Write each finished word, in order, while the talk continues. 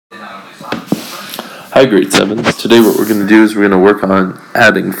Hi grade 7s. Today what we're going to do is we're going to work on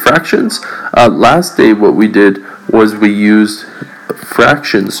adding fractions. Last day what we did was we used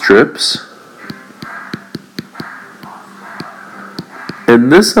fraction strips,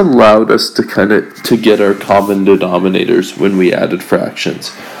 and this allowed us to get our common denominators when we added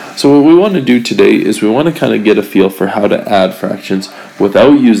fractions. So what we want to do today is we want to kind of get a feel for how to add fractions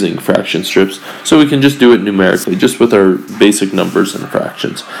without using fraction strips, so we can just do it numerically, just with our basic numbers and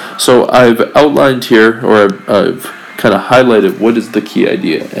fractions. So I've outlined here, or I've kind of highlighted what is the key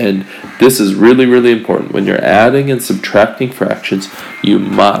idea, and this is really, really important. When you're adding and subtracting fractions, you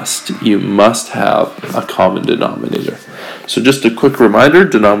must have a common denominator. So just a quick reminder,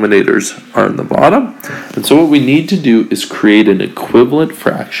 denominators are on the bottom, and so what we need to do is create an equivalent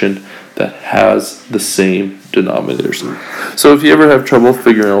fraction that has the same denominators. So if you ever have trouble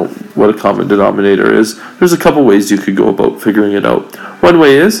figuring out what a common denominator is, there's a couple ways you could go about figuring it out. One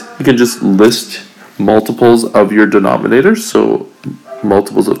way is you can just list multiples of your denominators. So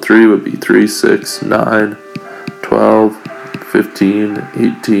multiples of 3 would be 3, 6, 9, 12, 15,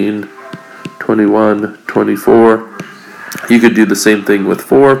 18, 21, 24. You could do the same thing with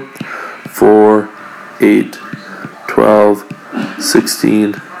 4, 8, 12,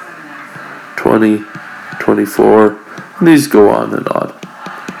 16, 20, 24, and these go on and on.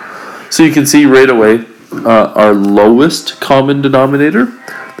 So you can see right away our lowest common denominator,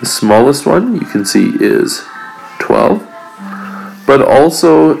 the smallest one, you can see is 12, but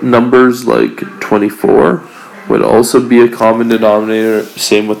also numbers like 24 would also be a common denominator,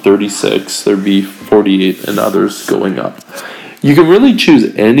 same with 36, there'd be 48 and others going up. You can really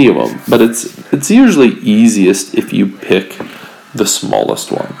choose any of them, but it's usually easiest if you pick the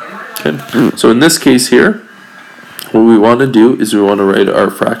smallest one. Okay. So in this case here, what we want to do is we want to write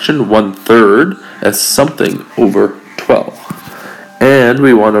our fraction 1/3 as something over 12. And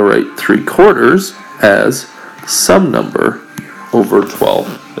we want to write 3/4 as some number over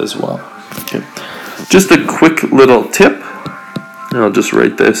 12 as well. Okay. Just a quick little tip, and I'll just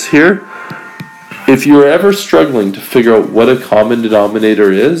write this here. If you're ever struggling to figure out what a common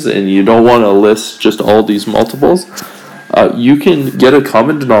denominator is and you don't want to list just all these multiples, you can get a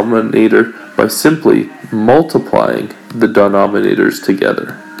common denominator by simply multiplying the denominators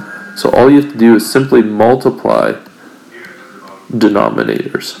together. So all you have to do is simply multiply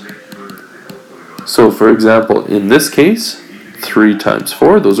denominators. So for example, in this case, 3 times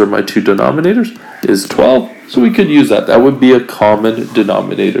 4, those are my two denominators, is 12. So we could use that. That would be a common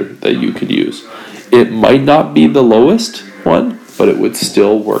denominator that you could use. It might not be the lowest one, but it would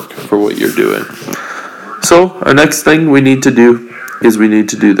still work for what you're doing. So our next thing we need to do is we need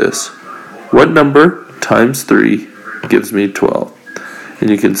to do this. What number times 3 gives me 12? And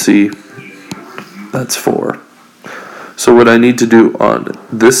you can see that's 4. So what I need to do on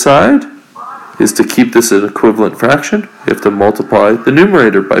this side is to keep this an equivalent fraction. You have to multiply the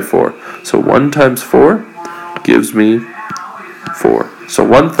numerator by 4. So 1 times 4 gives me 4. So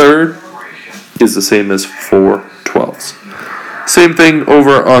 1/3 is the same as 4/12. Same thing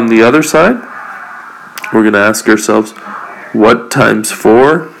over on the other side. We're going to ask ourselves, what times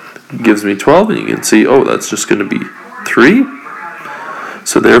 4 gives me 12? And you can see, oh, that's just going to be 3.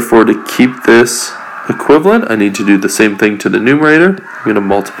 So therefore, to keep this equivalent, I need to do the same thing to the numerator. I'm going to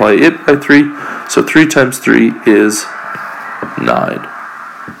multiply it by 3. So 3 times 3 is 9.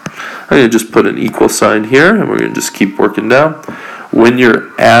 I'm going to just put an equal sign here, and we're going to just keep working down. When you're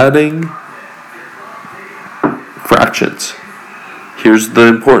adding fractions, here's the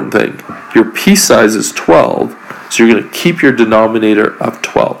important thing. Your piece size is 12, so you're going to keep your denominator of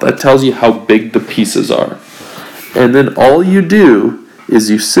 12. That tells you how big the pieces are. And then all you do is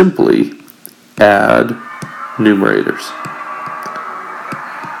you simply add numerators.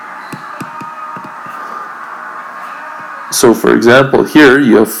 So for example, here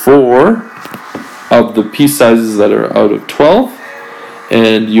you have 4 of the piece sizes that are out of 12,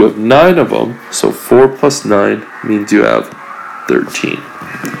 and you have 9 of them, so 4 plus 9 means you have 13.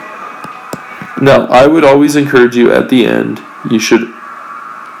 Now, I would always encourage you at the end, you should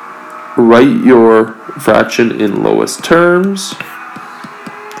write your fraction in lowest terms.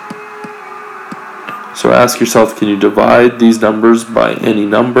 So ask yourself, can you divide these numbers by any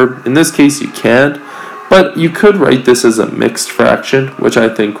number? In this case, you can't, but you could write this as a mixed fraction, which I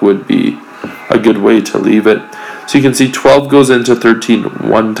think would be a good way to leave it. So you can see 12 goes into 13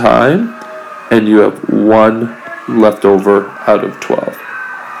 one time, and you have 1 left over out of 12.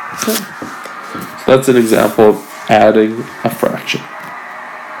 Okay. So that's an example of adding a fraction.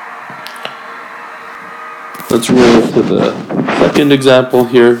 Let's roll to the second example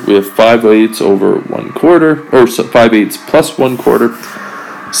here. We have 5/8 over 1/4, or so 5/8 plus 1/4.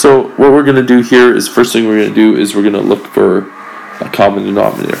 So what we're going to do here is, first thing we're going to do is we're going to look for a common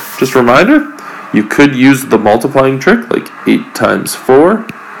denominator. Just a reminder, you could use the multiplying trick, like 8 times 4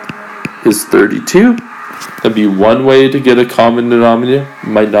 is 32. That'd be one way to get a common denominator.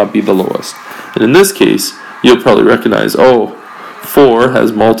 Might not be the lowest. And in this case, you'll probably recognize, 4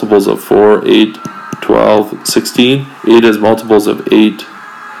 has multiples of 4, 8, 12, 16. 8 has multiples of 8,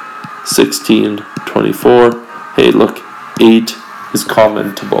 16, 24. Hey, look, 8 is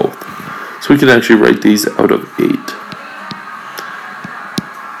common to both. So we can actually write these out of 8.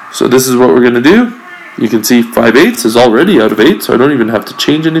 So this is what we're going to do. You can see 5/8 is already out of 8, so I don't even have to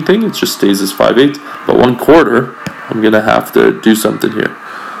change anything. It just stays as 5/8. But 1/4, I'm going to have to do something here.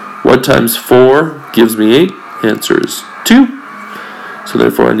 1 times 4 gives me 8. Answer is 2. So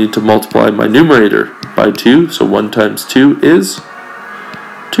therefore I need to multiply my numerator by 2. So 1 times 2 is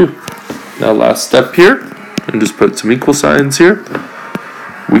 2. Now last step here, and just put some equal signs here.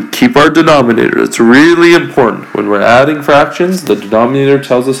 We keep our denominator. It's really important. When we're adding fractions, the denominator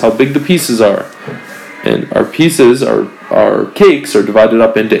tells us how big the pieces are. And our pieces, our cakes, are divided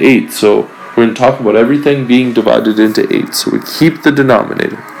up into 8. So we're going to talk about everything being divided into 8. So we keep the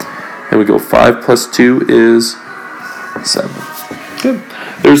denominator. And we go 5 plus 2 is 7. Good.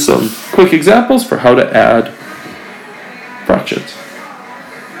 There's some quick examples for how to add fractions.